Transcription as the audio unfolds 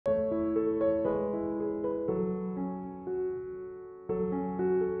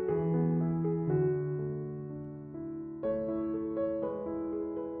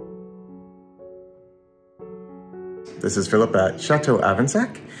This is Philip at Chateau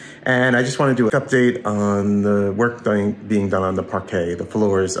Avensac, and I just want to do an update on the work being done on the parquet, the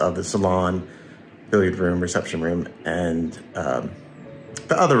floors of the salon, billiard room, reception room, and the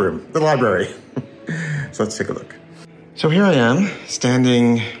other room, the library. So let's take a look. So here I am, I'm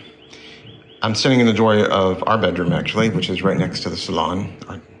standing in the doorway of our bedroom actually, which is right next to the salon.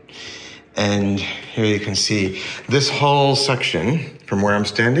 And here you can see this whole section from where I'm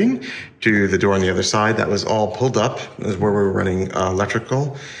standing to the door on the other side, that was all pulled up. This is where we were running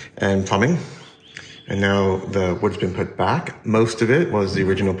electrical and plumbing. And now the wood's been put back. Most of it was the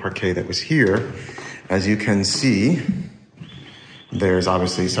original parquet that was here. As you can see, there's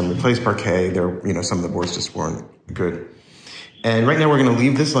obviously some replaced parquet. Some of the boards just weren't good. And right now we're gonna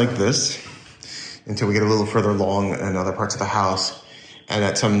leave this like this until we get a little further along in other parts of the house.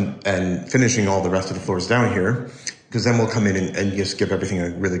 And finishing all the rest of the floors down here, because then we'll come in and just give everything a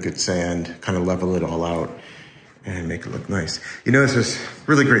really good sand, kind of level it all out and make it look nice. You notice there's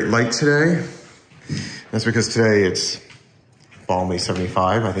really great light today. That's because today it's balmy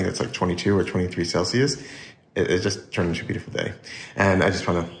 75. I think it's like 22 or 23 Celsius. It just turned into a beautiful day. And I just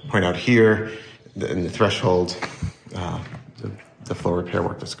want to point out here in the threshold, the floor repair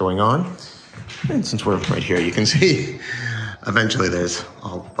work that's going on. And since we're right here, you can see eventually there's a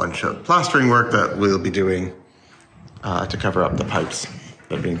whole bunch of plastering work that we'll be doing to cover up the pipes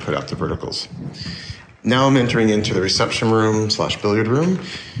that are being put up, the verticals. Now I'm entering into the reception room / billiard room.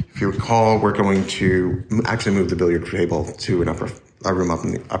 If you recall, we're going to actually move the billiard table to a room up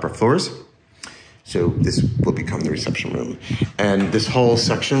in the upper floors. So this will become the reception room. And this whole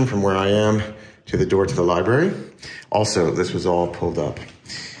section from where I am to the door to the library, also this was all pulled up.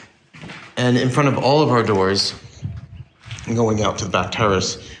 And in front of all of our doors, going out to the back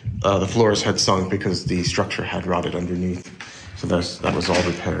terrace, the floors had sunk because the structure had rotted underneath. So that was all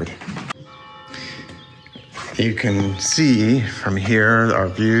repaired. You can see from here our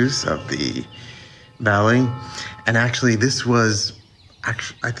views of the valley. And actually this was,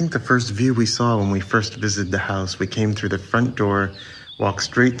 I think the first view we saw when we first visited the house. We came through the front door, walked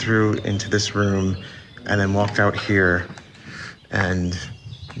straight through into this room, and then walked out here. And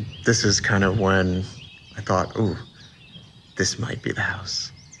this is kind of when I thought, ooh, this might be the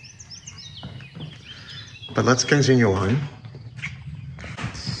house. But let's continue on.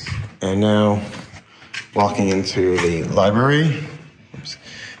 And now, walking into the library. Oops.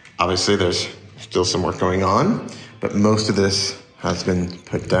 Obviously, there's still some work going on, but most of this has been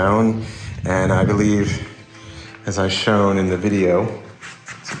put down. And I believe, as I've shown in the video,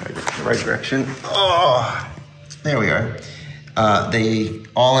 let's see if I get in the right direction. Oh, there we are. They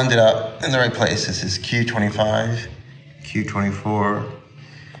all ended up in the right place. This is Q25. Q24,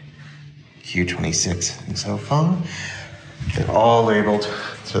 Q26, and so far. They're all labeled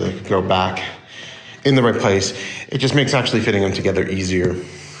so they can go back in the right place. It just makes actually fitting them together easier.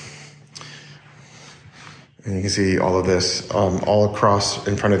 And you can see all of this all across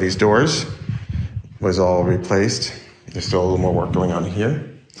in front of these doors was all replaced. There's still a little more work going on here.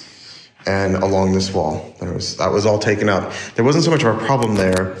 And along this wall, that was all taken up. There wasn't so much of a problem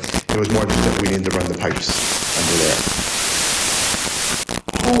there. It was more just that we needed to run the pipes under there.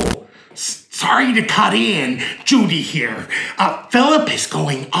 Oh, sorry to cut in. Judy here. Philip is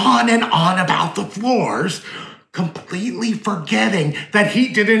going on and on about the floors, completely forgetting that he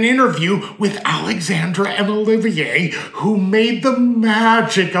did an interview with Alexandra and Olivier, who made the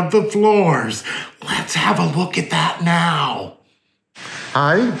magic of the floors. Let's have a look at that now.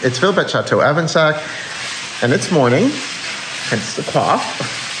 Hi, it's Philip at Chateau Avensac, and it's morning, hence the cough.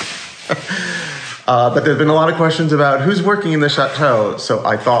 But there's been a lot of questions about who's working in the Chateau, so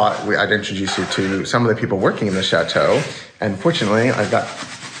I thought I'd introduce you to some of the people working in the Chateau, and fortunately, I've got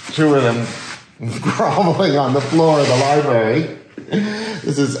two of them groveling on the floor of the library.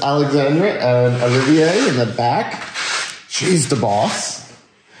 This is Alexandra and Olivier in the back. She's the boss.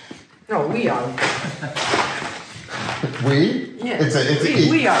 No, we are. We? Yes,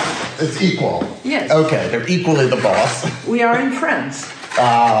 we are. It's equal. Yes. Okay, they're equally the boss. We are in France.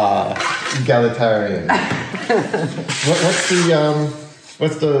 Egalitarian.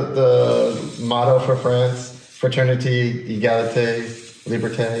 What's the motto for France? Fraternity, égalité,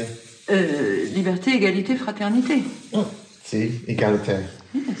 liberté. Liberté, égalité, fraternité. Oh, see, égalité.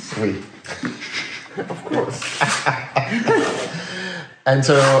 Yes. Oui. Of course. And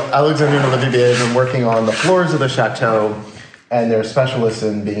so Alexandra and Olivier have been working on the floors of the Chateau, and they're specialists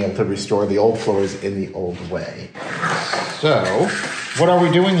in being able to restore the old floors in the old way. So, what are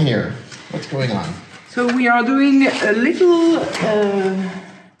we doing here? What's going on? So we are doing a little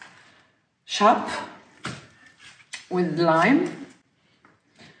shop with lime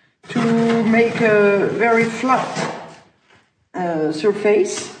to make a very flat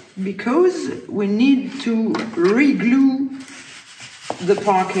surface because we need to re-glue the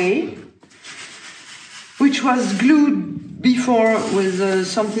parquet, which was glued before with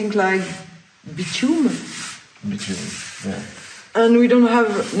something like bitumen. Bitumen, yeah. And we don't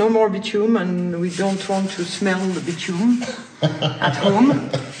have no more bitumen, and we don't want to smell the bitumen at home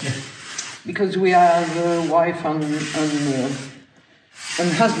because we have a wife and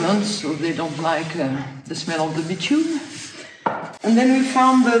husband, so they don't like the smell of the bitumen. And then we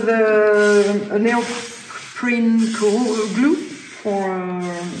found a neoprene glue for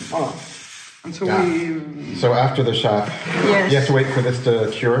voilà. And so So after the shop, yes. you have to wait for this to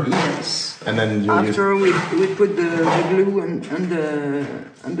cure? Yes. And then you after we put the glue and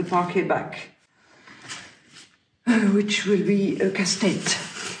the parquet back, which will be a casse-tête,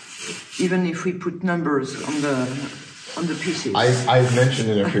 even if we put numbers on the pieces. I've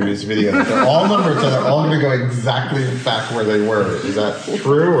mentioned in a previous video that they're all numbered, so they're all going to go exactly back where they were. Is that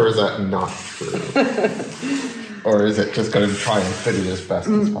true or is that not true? Or is it just going to try and fit it as best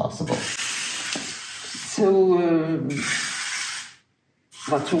as possible? So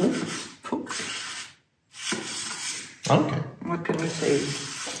that's all, folks. Okay. What can we say?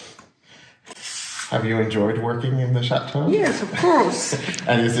 Have you enjoyed working in the chateau? Yes, of course.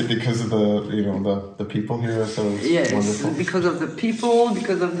 And is it because of the people here are so wonderful? Because of the people,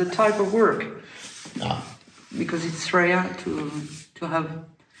 because of the type of work. Because it's rare to have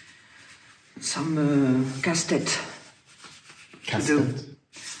some casse-tête to do.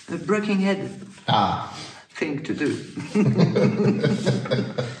 A breaking head thing to do.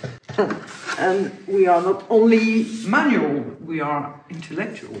 And we are not only manual, we are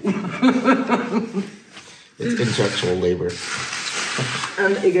intellectual. It's intellectual labor.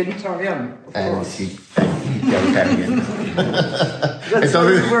 And egalitarian, of course. Egalitarian. That's how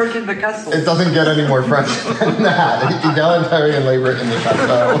we work in the castle. It doesn't get any more French than that. Egalitarian labor in the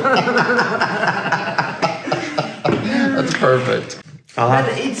chateau. That's perfect. But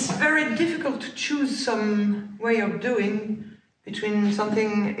it's very difficult to choose some way of doing between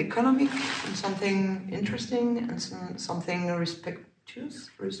something economic and something interesting and something respectful.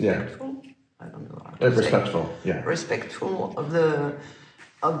 Yeah. I don't know how to say. Respectful, yeah. Respectful of the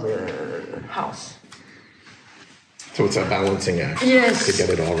house. So it's a balancing act Yes. to get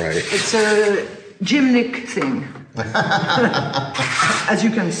it all right. It's a gymnic thing. As you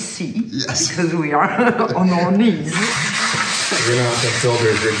can see, yes. Because we are on our knees. You're not just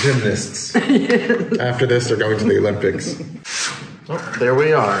builders, you're gymnasts. Yes. After this, they're going to the Olympics. Oh, there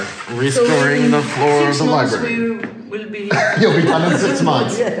we are, restoring the floor of the library. Will be. You'll be done in 6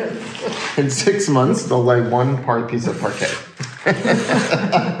 months. Yes. In 6 months, they'll lay one piece of parquet.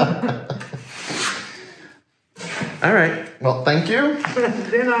 All right. Well, thank you.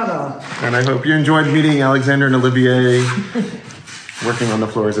 De nada. And I hope you enjoyed meeting Alexander and Olivier working on the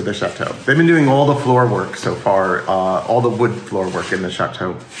floors of the chateau. They've been doing all the floor work so far, all the wood floor work in the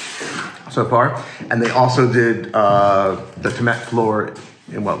chateau so far. And they also did the Temet floor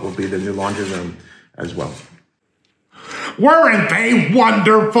in what will be the new laundry room as well. Weren't they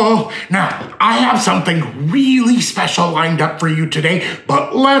wonderful? Now, I have something really special lined up for you today,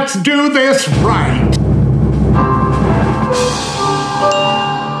 but let's do this right.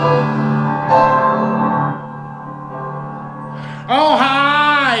 Oh,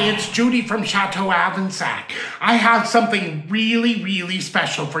 hi, it's Judy from Chateau Avensac. I have something really, really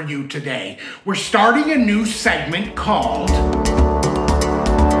special for you today. We're starting a new segment called... Pay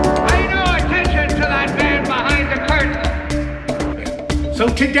no attention to that man behind the curtain. So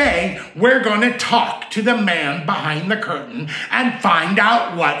today, we're gonna talk to the man behind the curtain and find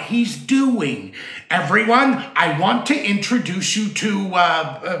out what he's doing. Everyone, I want to introduce you to,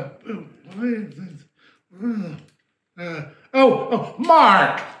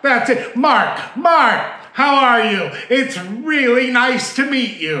 Mark. That's it. Mark, how are you? It's really nice to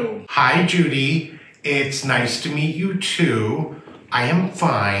meet you. Hi, Judy. It's nice to meet you too. I am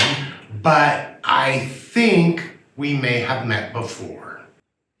fine, but I think we may have met before.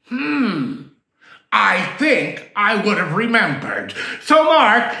 I think I would have remembered. So,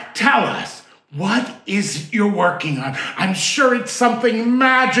 Mark, tell us, what is you're working on? I'm sure it's something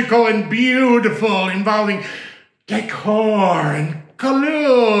magical and beautiful involving decor and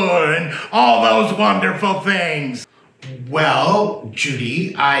couleur and all those wonderful things. Well,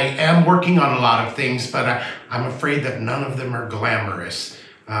 Judy, I am working on a lot of things, but I'm afraid that none of them are glamorous.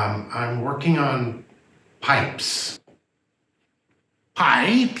 I'm working on pipes.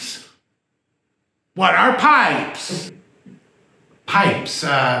 Pipes? What are pipes? Pipes,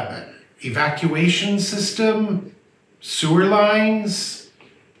 evacuation system, sewer lines.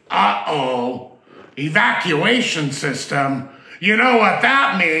 Uh-oh. Evacuation system? You know what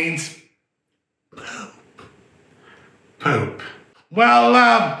that means? Poop.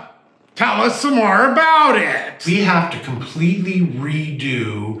 Well, tell us some more about it. We have to completely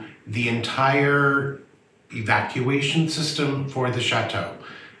redo the entire evacuation system for the chateau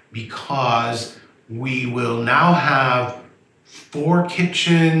because we will now have 4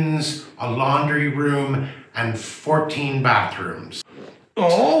 kitchens, a laundry room, and 14 bathrooms.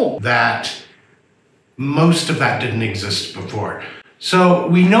 Oh. That most of that didn't exist before. So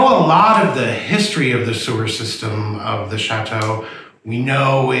we know a lot of the history of the sewer system of the chateau. We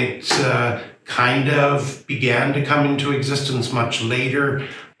know it kind of began to come into existence much later.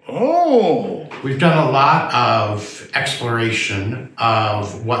 Oh. We've done a lot of exploration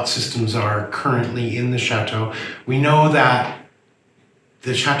of what systems are currently in the chateau. We know that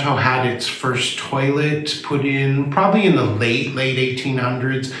the chateau had its first toilet put in probably in the late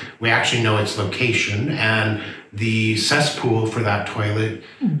 1800s. We actually know its location, and the cesspool for that toilet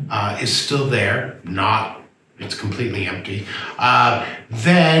is still there. It's completely empty.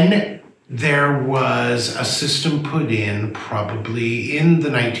 Then there was a system put in probably in the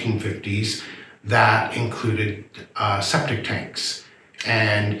 1950s that included septic tanks.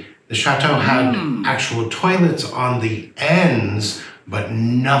 And the chateau had actual toilets on the ends, but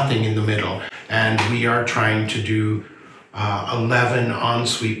nothing in the middle. And we are trying to do 11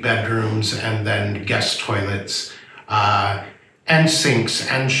 ensuite bedrooms and then guest toilets and sinks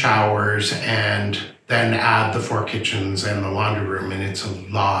and showers, and then add the 4 kitchens and the laundry room. And it's a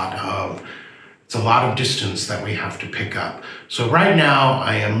lot of distance that we have to pick up. So right now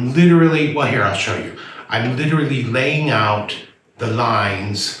I am literally, well, here, I'll show you. I'm literally laying out the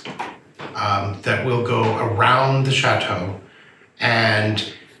lines that will go around the chateau,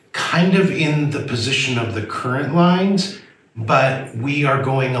 and kind of in the position of the current lines, but we are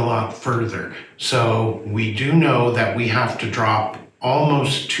going a lot further. So we do know that we have to drop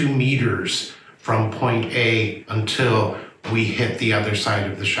almost 2 meters from point A until we hit the other side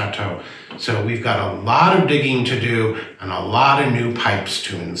of the chateau. So we've got a lot of digging to do and a lot of new pipes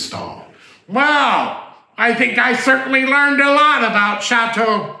to install. Wow, I think I certainly learned a lot about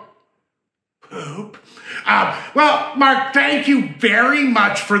Chateau poop. Well, Mark, thank you very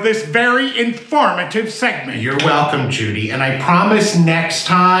much for this very informative segment. You're welcome, Judy. And I promise next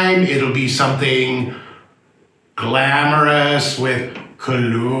time it'll be something glamorous with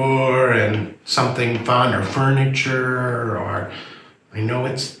couleur and something fun, or furniture, or I know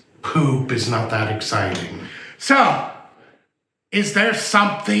it's poop is not that exciting. So, is there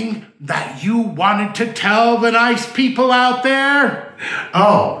something that you wanted to tell the nice people out there?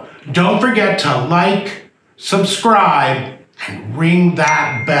 Oh, don't forget to like, subscribe, and ring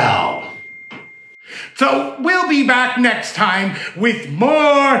that bell. So we'll be back next time with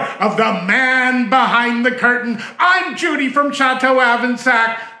more of the man behind the curtain. I'm Judy from Chateau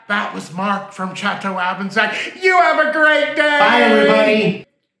Avensac. That was Mark from Chateau Avensac. You have a great day. Bye, everybody.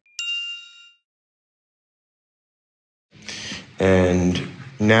 And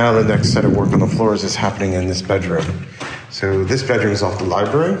now the next set of work on the floors is happening in this bedroom. So this bedroom is off the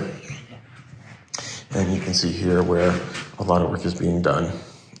library. And you can see here where a lot of work is being done.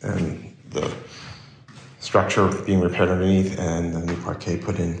 And the structure being repaired underneath, and the new parquet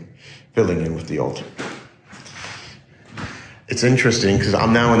put in, filling in with the old. It's interesting because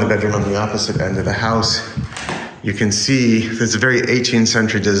I'm now in the bedroom on the opposite end of the house. You can see there's a very 18th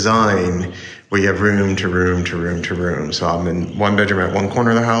century design where you have room to room to room to room. So I'm in one bedroom at one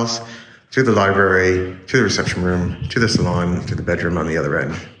corner of the house, to the library, to the reception room, to the salon, to the bedroom on the other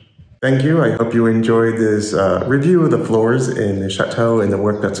end. Thank you. I hope you enjoyed this review of the floors in the Chateau and the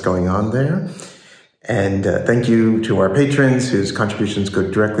work that's going on there. And thank you to our patrons whose contributions go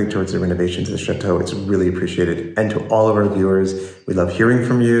directly towards the renovations of the Chateau. It's really appreciated. And to all of our viewers, we love hearing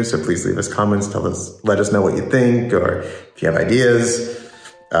from you. So please leave us comments, let us know what you think, or if you have ideas.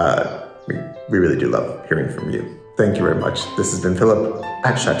 We really do love hearing from you. Thank you very much. This has been Philip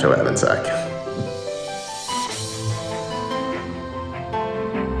at Chateau Avensac.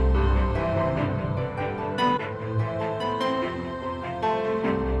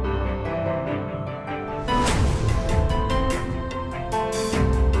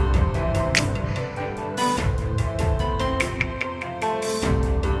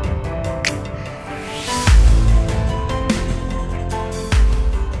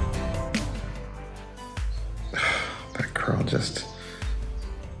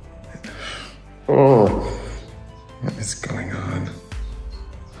 Oh, what is going on?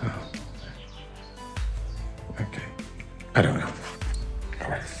 Oh. Okay. I don't know. All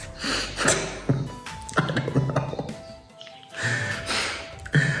right. I don't know.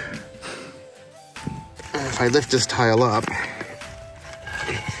 If I lift this tile up,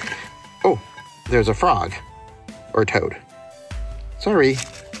 there's a frog or a toad. Sorry.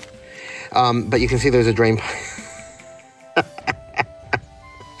 But you can see there's a drain pipe.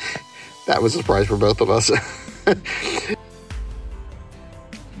 That was a surprise for both of us. You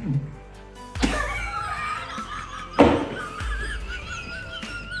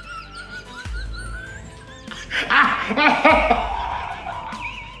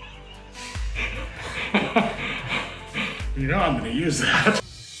know I'm going to use that.